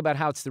want to talk about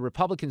how it's the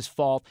Republicans'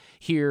 fault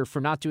here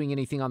for not doing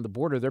anything on the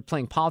border. They're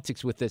playing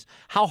politics with this.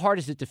 How hard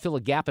is it to fill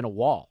a gap in a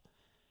wall?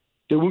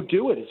 They won't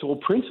do it. It's all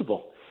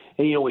principle.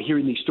 And, we're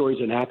hearing these stories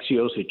on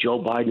Axios that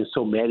Joe Biden is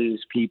so mad at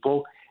his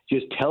people.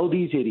 Just tell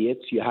these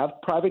idiots you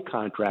have private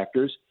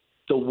contractors.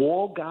 The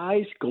wall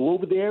guys go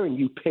over there and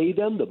you pay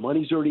them. The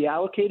money's already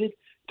allocated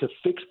to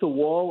fix the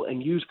wall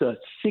and use the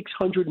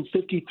 $653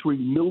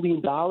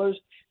 million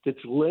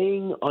that's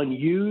laying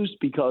unused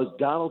because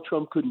Donald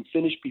Trump couldn't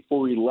finish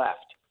before he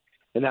left.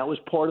 And that was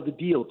part of the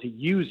deal, to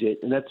use it,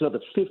 and that's another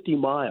 50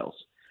 miles.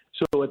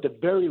 So at the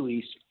very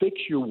least, fix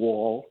your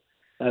wall.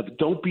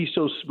 Don't be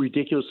so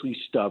ridiculously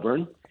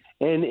stubborn.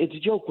 And it's a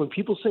joke. When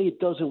people say it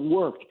doesn't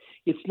work,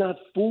 it's not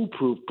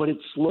foolproof, but it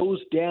slows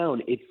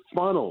down. It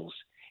funnels.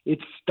 It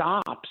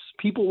stops.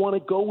 People want to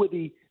go where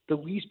the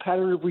least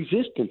pattern of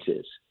resistance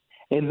is.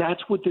 And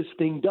that's what this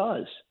thing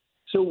does.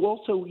 So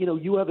also,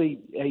 you have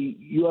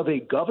a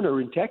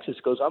governor in Texas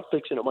goes, I'm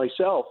fixing it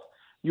myself.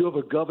 You have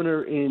a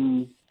governor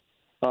in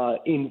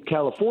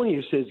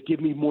California who says, "Give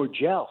me more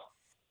gel."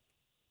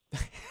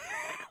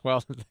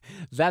 Well,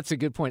 that's a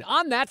good point.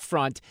 On that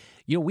front,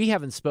 we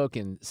haven't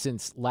spoken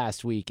since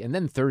last week, and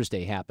then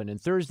Thursday happened, and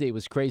Thursday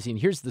was crazy, and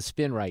here's the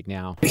spin right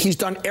now. He's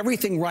done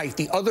everything right.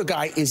 The other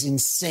guy is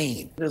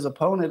insane. His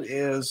opponent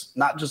is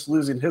not just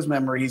losing his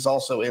memory, he's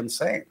also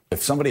insane.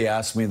 If somebody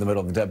asks me in the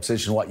middle of a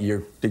deposition, what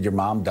year did your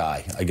mom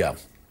die? I go,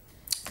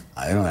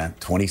 I don't know,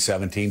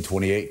 2017,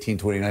 2018,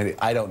 2019,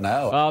 I don't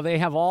know. Well, they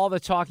have all the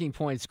talking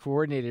points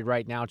coordinated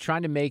right now,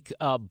 trying to make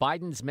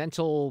Biden's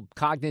mental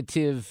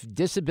cognitive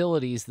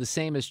disabilities the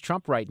same as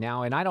Trump right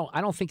now, and I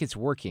don't think it's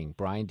working.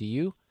 Brian, do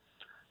you?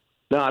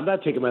 No, I'm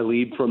not taking my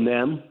lead from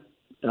them,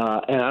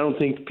 and I don't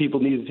think people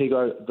need to take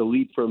the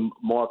lead from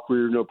Mark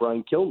Reardon or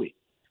Brian Kilmeade.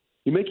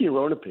 You're making your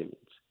own opinions,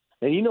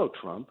 and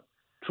Trump.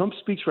 Trump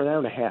speaks for an hour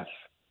and a half.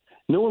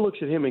 No one looks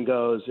at him and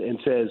goes and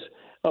says,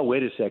 "Oh,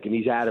 wait a second,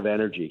 he's out of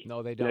energy."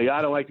 No, they don't.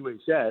 I don't like the way he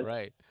says.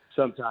 Right.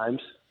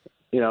 Sometimes,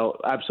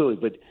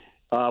 absolutely.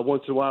 But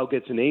once in a while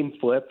gets a name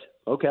flipped.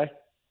 Okay,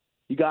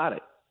 you got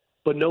it.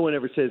 But no one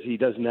ever says he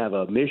doesn't have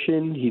a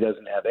mission. He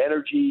doesn't have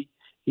energy.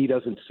 He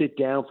doesn't sit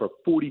down for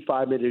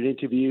 45-minute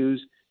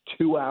interviews,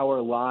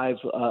 2-hour live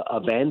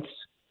events,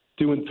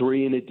 doing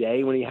 3 in a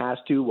day when he has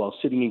to, while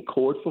sitting in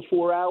court for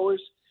 4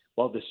 hours,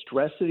 while the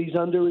stress that he's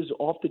under is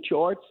off the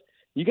charts.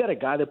 You got a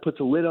guy that puts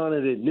a lid on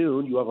it at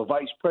noon. You have a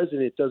vice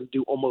president that doesn't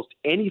do almost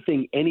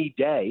anything any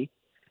day.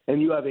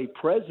 And you have a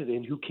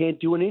president who can't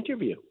do an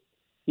interview.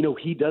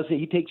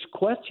 He takes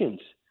questions,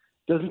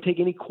 doesn't take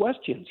any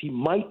questions. He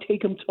might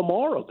take them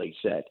tomorrow, they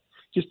said.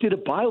 Just did a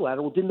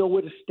bilateral, didn't know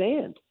where to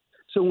stand.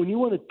 So when you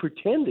want to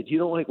pretend that you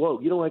don't like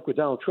what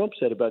Donald Trump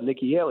said about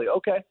Nikki Haley,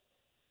 okay,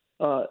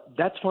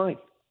 that's fine.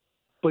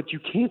 But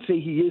you can't say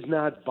he is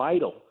not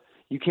vital.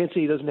 You can't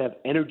say he doesn't have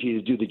energy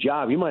to do the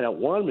job. You might not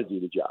want him to do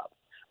the job.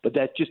 But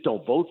that just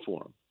don't vote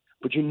for him.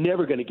 But you're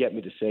never going to get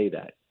me to say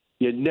that.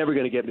 You're never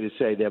going to get me to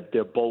say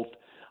they're both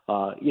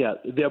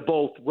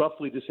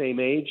roughly the same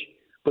age,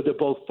 but they're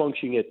both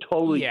functioning at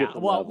totally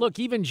different levels. Look,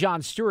 even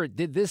Jon Stewart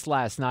did this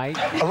last night.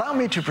 Allow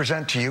me to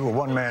present to you a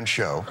one-man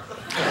show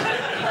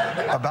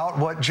about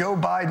what Joe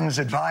Biden's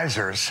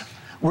advisors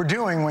were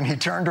doing when he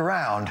turned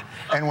around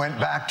and went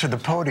back to the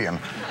podium.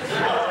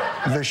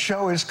 The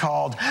show is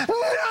called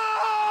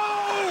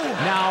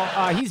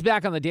Now, he's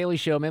back on The Daily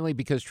Show, mainly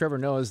because Trevor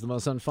Noah is the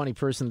most unfunny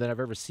person that I've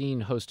ever seen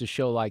host a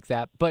show like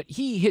that. But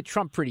he hit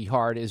Trump pretty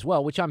hard as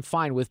well, which I'm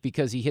fine with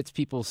because he hits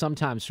people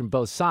sometimes from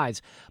both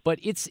sides. But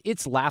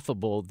it's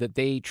laughable that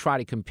they try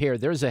to compare.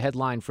 There's a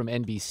headline from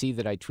NBC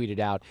that I tweeted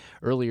out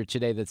earlier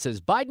today that says,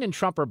 Biden and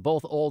Trump are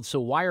both old, so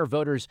why are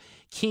voters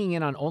keying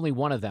in on only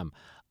one of them?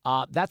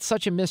 That's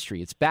such a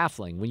mystery. It's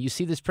baffling. When you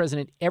see this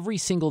president every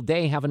single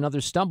day have another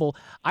stumble,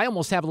 I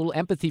almost have a little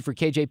empathy for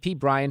KJP,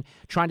 Brian,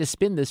 trying to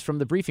spin this from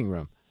the briefing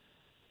room.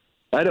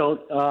 I don't.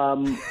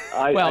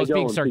 I was don't,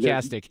 being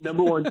sarcastic.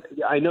 Number one,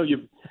 I know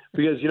you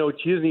because she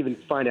doesn't even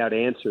find out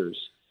answers.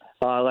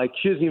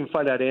 She doesn't even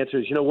find out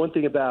answers. One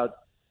thing about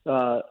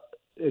Kayleigh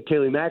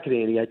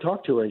McEnany, I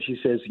talked to her and she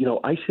says,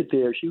 I sit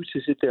there. She used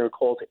to sit there and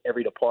call to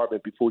every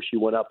department before she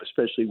went up,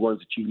 especially ones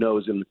that she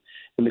knows in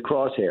the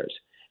crosshairs.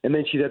 And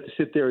then she'd have to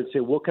sit there and say,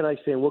 what can I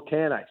say and what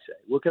can I say?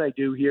 What can I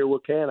do here?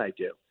 What can I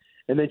do?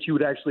 And then she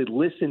would actually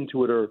listen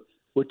to it or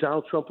what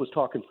Donald Trump was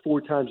talking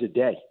 4 times a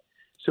day.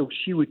 So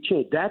she would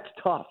change. That's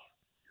tough.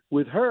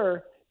 With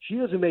her, she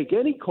doesn't make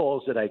any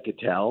calls that I could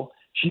tell.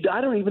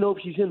 I don't even know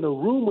if she's in the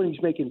room when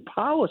he's making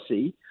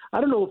policy.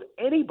 I don't know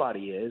if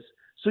anybody is.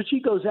 So she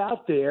goes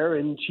out there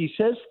and she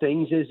says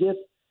things as if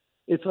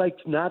it's like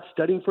not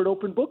studying for an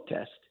open book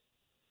test.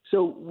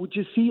 So would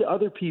you see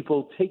other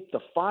people take the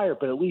fire,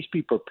 but at least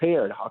be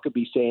prepared?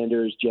 Huckabee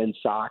Sanders, Jen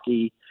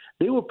Psaki,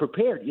 they were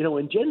prepared.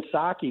 And Jen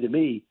Psaki, to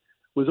me,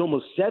 was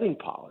almost setting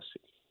policy.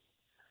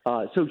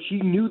 So she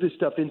knew this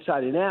stuff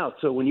inside and out.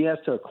 So when you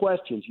asked her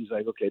questions, she's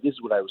like, okay, this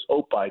is what I was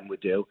hoping Biden would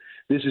do.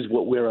 This is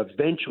what we're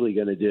eventually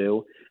going to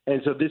do.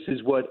 And so this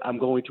is what I'm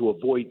going to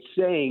avoid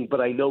saying,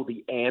 but I know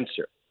the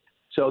answer.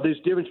 So there's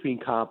a difference between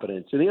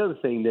competence. And the other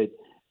thing that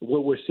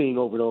what we're seeing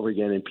over and over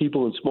again, and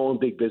people in small and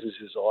big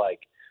businesses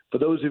alike, for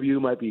those of you who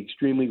might be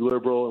extremely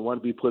liberal and want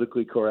to be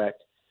politically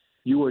correct,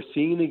 you are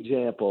seeing an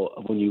example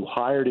of when you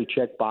hire to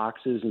check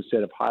boxes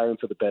instead of hiring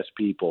for the best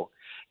people.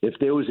 If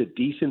there was a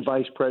decent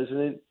vice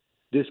president,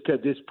 this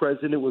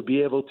president would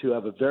be able to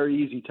have a very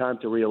easy time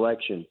to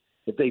reelection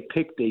if they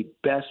picked a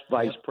best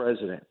vice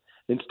president.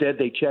 Instead,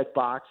 they check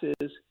boxes,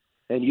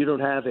 and you don't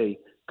have a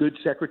good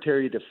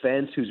Secretary of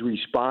Defense who's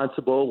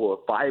responsible or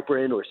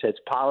vibrant or sets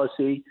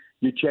policy.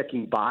 You're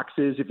checking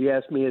boxes. If you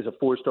ask me, as a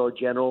 4-star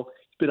general,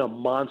 been a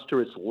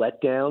monstrous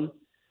letdown.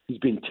 He's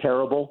been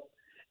terrible.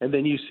 And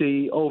then you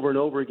see over and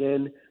over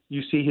again,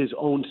 you see his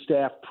own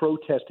staff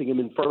protesting him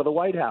in front of the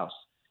White House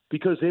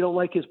because they don't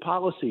like his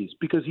policies,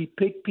 because he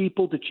picked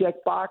people to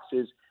check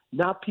boxes,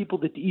 not people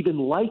that even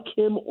like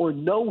him or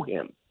know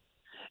him.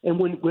 And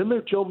when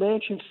Joe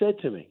Manchin said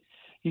to me,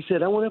 he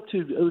said, I went up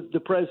to the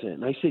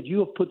president, and I said, you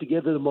have put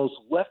together the most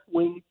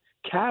left-wing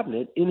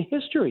cabinet in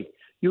history.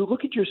 You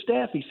look at your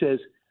staff, he says,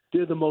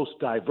 they're the most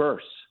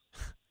diverse.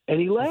 And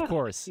he laughed. Of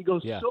course. He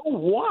goes, yeah. so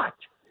what?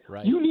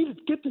 Right. You need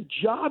to get the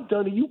job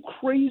done. Are you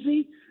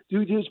crazy?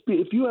 Dude,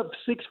 if you have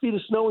 6 feet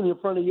of snow in your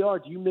front of the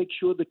yard, do you make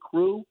sure the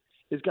crew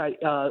has got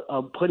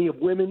plenty of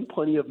women,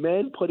 plenty of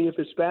men, plenty of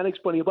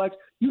Hispanics, plenty of blacks?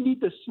 You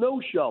need the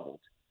snow shoveled.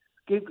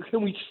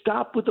 Can we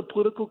stop with the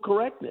political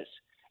correctness?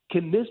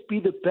 Can this be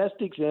the best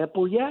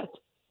example yet?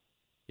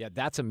 Yeah,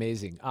 that's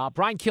amazing.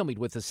 Brian Kilmeade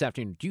with us this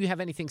afternoon. Do you have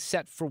anything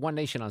set for One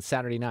Nation on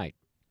Saturday night?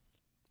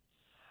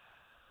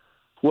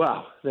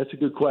 Wow, that's a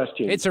good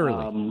question. It's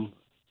early.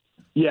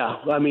 Yeah,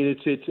 I mean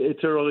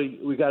it's early.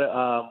 We got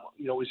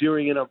to was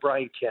zeroing in on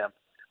Brian Kemp.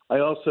 I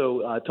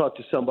also talked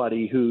to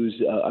somebody who's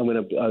I'm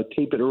going to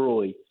tape it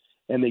early,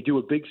 and they do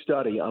a big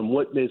study on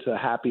what is a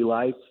happy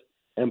life.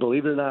 And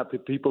believe it or not, for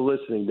people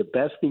listening, the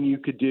best thing you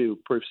could do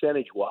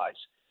percentage-wise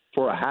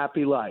for a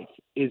happy life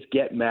is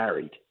get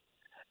married.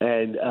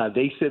 And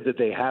they said that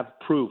they have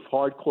proof,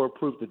 hardcore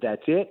proof, that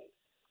that's it.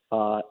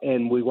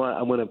 And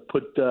I'm going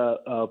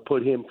to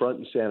put him front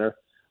and center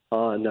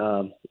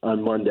on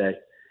Monday.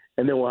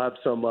 And then we'll have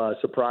some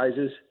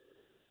surprises,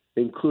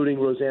 including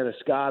Rosanna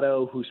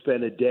Scotto, who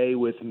spent a day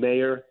with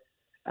Mayor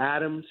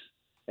Adams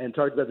and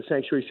talked about the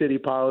sanctuary city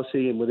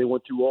policy, and when they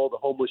went through all the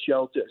homeless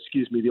shelters,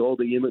 all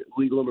the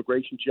illegal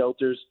immigration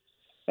shelters,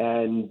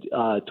 and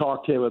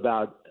talked to him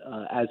about,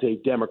 as a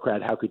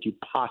Democrat, how could you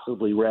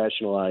possibly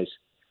rationalize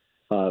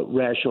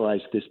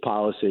this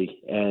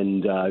policy?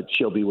 And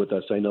she'll be with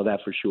us. I know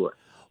that for sure.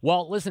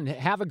 Well, listen,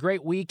 have a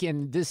great week,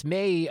 and this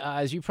may,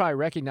 as you probably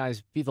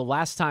recognize, be the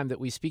last time that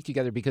we speak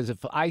together, because if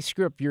I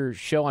screw up your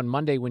show on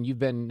Monday when you've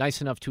been nice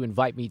enough to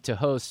invite me to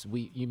host,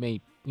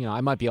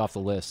 I might be off the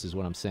list, is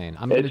what I'm saying.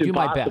 I'm going to do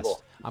my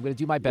best. I'm going to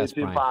do my best,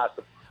 Brian. It's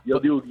impossible.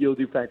 You'll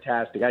do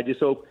fantastic. I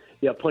just hope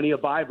you have plenty of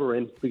Biber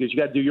in, because you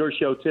got to do your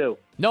show too.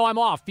 No, I'm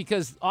off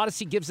because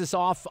Odyssey gives us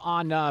off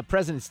on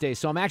President's Day,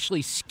 so I'm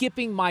actually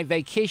skipping my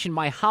vacation,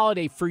 my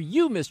holiday for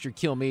you, Mr.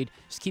 Kilmeade.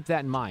 Just keep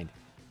that in mind.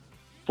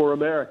 For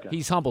America.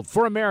 He's humbled.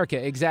 For America,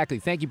 exactly.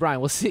 Thank you, Brian.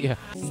 We'll see you.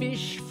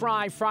 Fish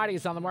Fry Friday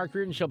is on the Mark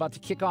Reardon Show, about to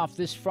kick off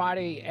this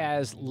Friday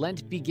as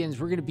Lent begins.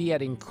 We're going to be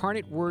at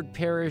Incarnate Word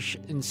Parish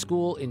in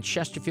School in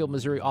Chesterfield,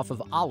 Missouri, off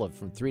of Olive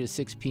from 3 to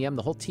 6 p.m.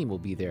 The whole team will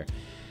be there.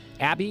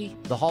 Abby,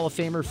 the Hall of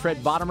Famer,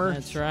 Fred Bottomer.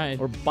 That's right.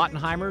 Or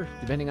Bottenheimer,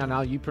 depending on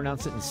how you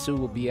pronounce it. And Sue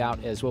will be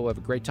out as well. We'll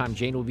have a great time.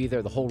 Jane will be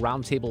there, the whole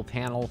roundtable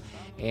panel.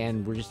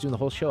 And we're just doing the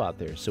whole show out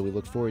there. So we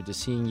look forward to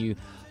seeing you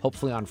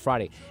hopefully on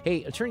Friday.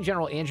 Hey, Attorney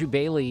General Andrew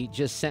Bailey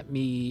just sent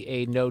me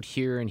a note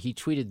here, and he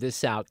tweeted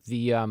this out.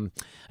 An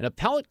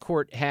appellate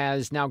court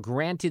has now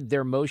granted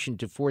their motion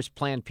to force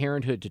Planned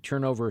Parenthood to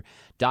turn over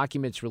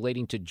documents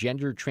relating to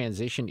gender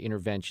transition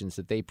interventions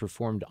that they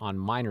performed on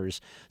minors.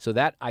 So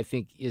that, I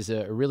think, is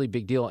a really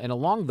big deal. And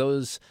along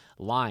those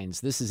lines,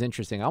 this is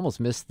interesting. I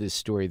almost missed this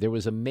story. There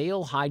was a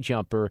male high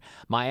jumper,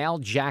 Mael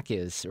Jacques,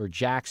 or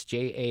Jax,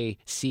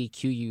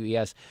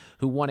 Jacqueus,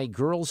 who won a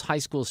girls' high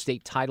school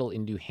state title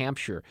in New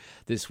Hampshire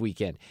this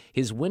weekend.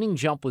 His winning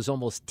jump was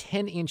almost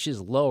 10 inches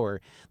lower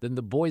than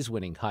the boys'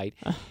 winning height,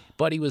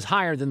 but he was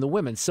higher than the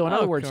women. So in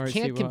other words,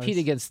 can't compete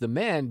against the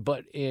men,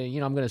 but I'm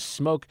going to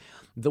smoke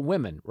the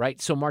women, right?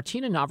 So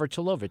Martina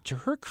Navratilova, to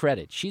her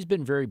credit, she's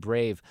been very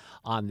brave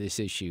on this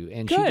issue,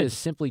 and she just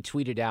simply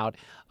tweeted out,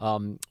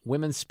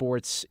 women's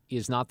sports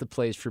is not the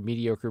place for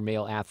mediocre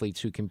male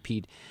athletes who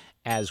compete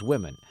as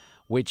women,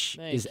 which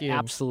is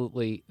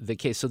absolutely the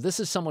case. So this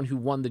is someone who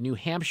won the New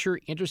Hampshire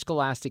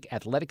Interscholastic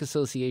Athletic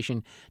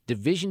Association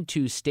Division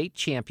II state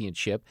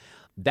championship.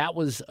 That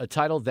was a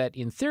title that,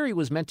 in theory,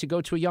 was meant to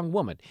go to a young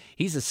woman.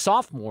 He's a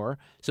sophomore,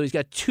 so he's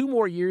got 2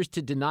 more years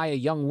to deny a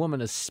young woman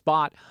a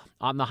spot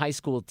on the high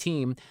school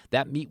team.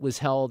 That meet was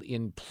held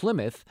in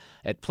Plymouth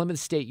at Plymouth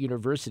State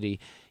University.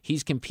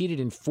 He's competed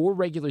in 4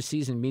 regular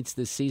season meets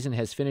this season,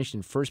 has finished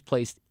in first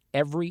place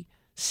every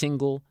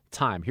single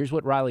time. Here's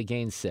what Riley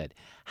Gaines said.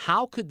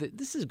 How could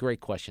this is a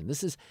great question.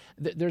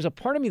 There's a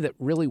part of me that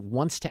really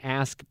wants to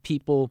ask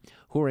people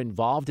who are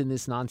involved in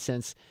this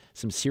nonsense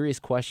some serious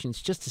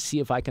questions just to see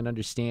if I can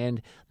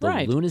understand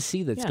the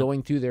lunacy that's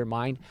going through their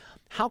mind.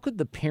 How could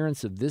the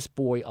parents of this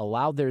boy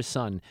allow their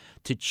son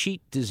to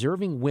cheat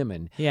deserving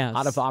women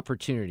out of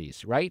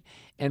opportunities, right?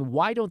 And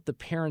why don't the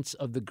parents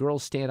of the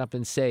girls stand up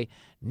and say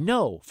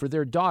no for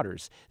their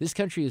daughters? This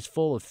country is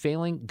full of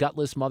failing,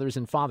 gutless mothers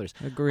and fathers.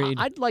 Agreed.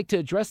 I'd like to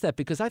address that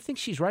because I think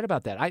she's right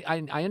about that.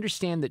 I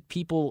understand that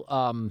people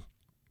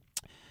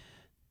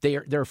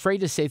they're afraid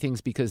to say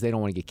things because they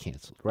don't want to get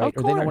canceled, right?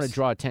 Or they don't want to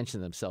draw attention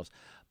to themselves.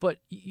 But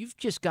you've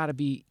just got to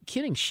be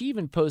kidding. She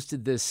even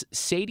posted this.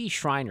 Sadie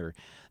Schreiner.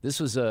 This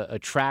was a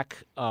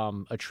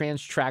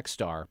trans track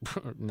star,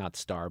 not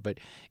star, but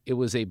it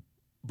was a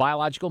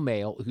biological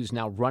male who's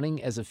now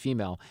running as a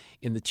female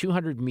in the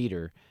 200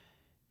 meter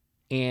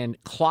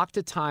and clocked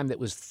a time that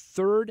was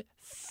 3rd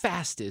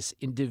fastest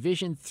in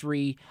Division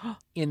III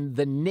in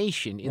the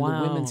nation in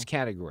the women's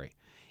category.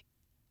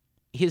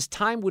 His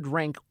time would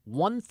rank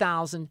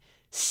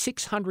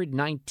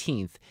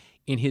 1,619th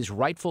in his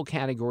rightful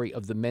category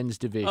of the men's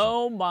division.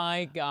 Oh,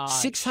 my God.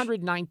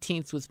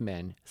 619th with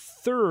men,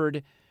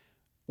 3rd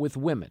with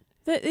women.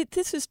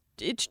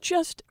 It's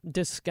just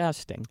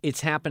disgusting.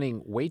 It's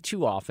happening way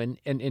too often.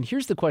 And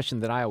here's the question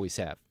that I always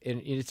have,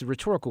 and it's a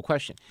rhetorical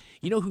question.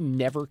 You know who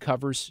never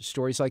covers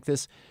stories like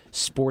this?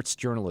 Sports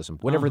journalism,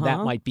 whatever that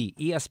might be.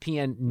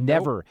 ESPN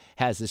never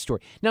has this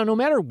story. Now, no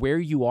matter where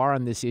you are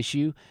on this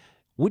issue,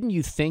 wouldn't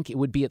you think it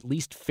would be at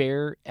least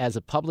fair as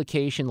a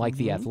publication like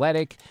The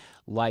Athletic,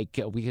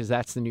 because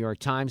that's the New York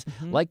Times,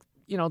 like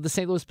the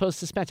St. Louis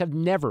Post-Dispatch? I've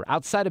never,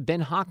 outside of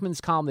Ben Hochman's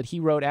column that he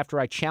wrote after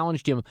I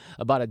challenged him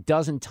about a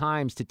dozen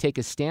times to take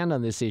a stand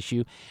on this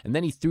issue, and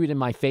then he threw it in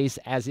my face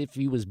as if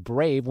he was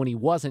brave when he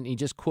wasn't. He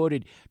just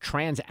quoted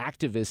trans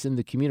activists in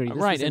the community.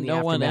 This right, and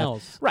no one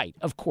else. Right,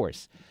 of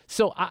course.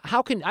 So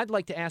I'd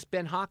like to ask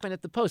Ben Hochman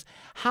at the Post,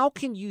 how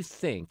can you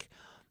think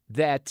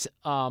that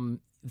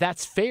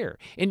that's fair?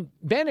 And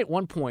Ben at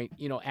one point,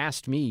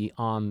 asked me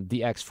on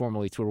the X,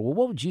 formerly Twitter, well,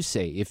 what would you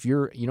say if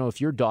your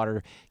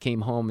daughter came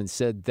home and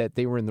said that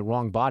they were in the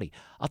wrong body?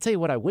 I'll tell you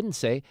what I wouldn't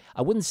say.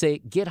 I wouldn't say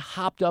get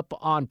hopped up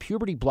on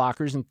puberty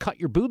blockers and cut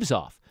your boobs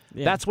off.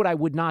 Yeah. That's what I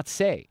would not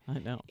say. I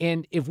know.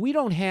 And if we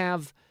don't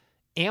have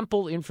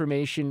ample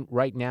information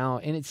right now,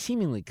 and it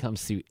seemingly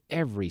comes through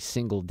every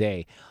single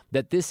day,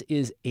 that this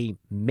is a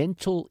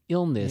mental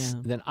illness,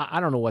 then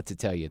I don't know what to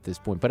tell you at this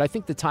point. But I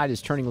think the tide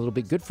is turning a little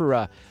bit. Good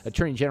for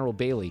Attorney General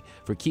Bailey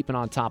for keeping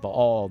on top of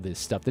all this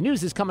stuff. The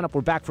news is coming up. We're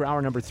back for hour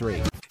number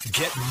 3.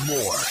 Get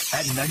more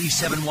at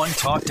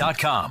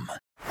 971talk.com.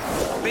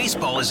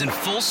 Baseball is in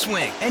full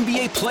swing.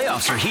 NBA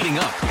playoffs are heating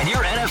up, and your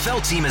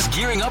NFL team is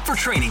gearing up for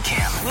training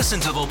camp. Listen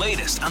to the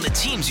latest on the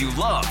teams you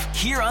love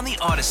here on the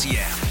Odyssey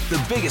app.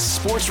 The biggest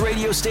sports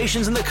radio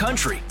stations in the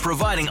country,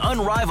 providing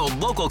unrivaled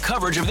local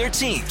coverage of their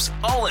teams,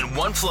 all in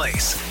one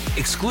place.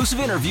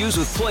 Exclusive interviews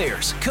with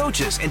players,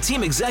 coaches, and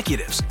team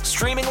executives,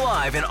 streaming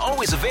live and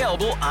always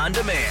available on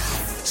demand.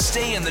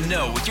 Stay in the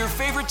know with your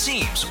favorite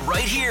teams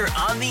right here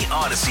on the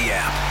Odyssey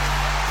app.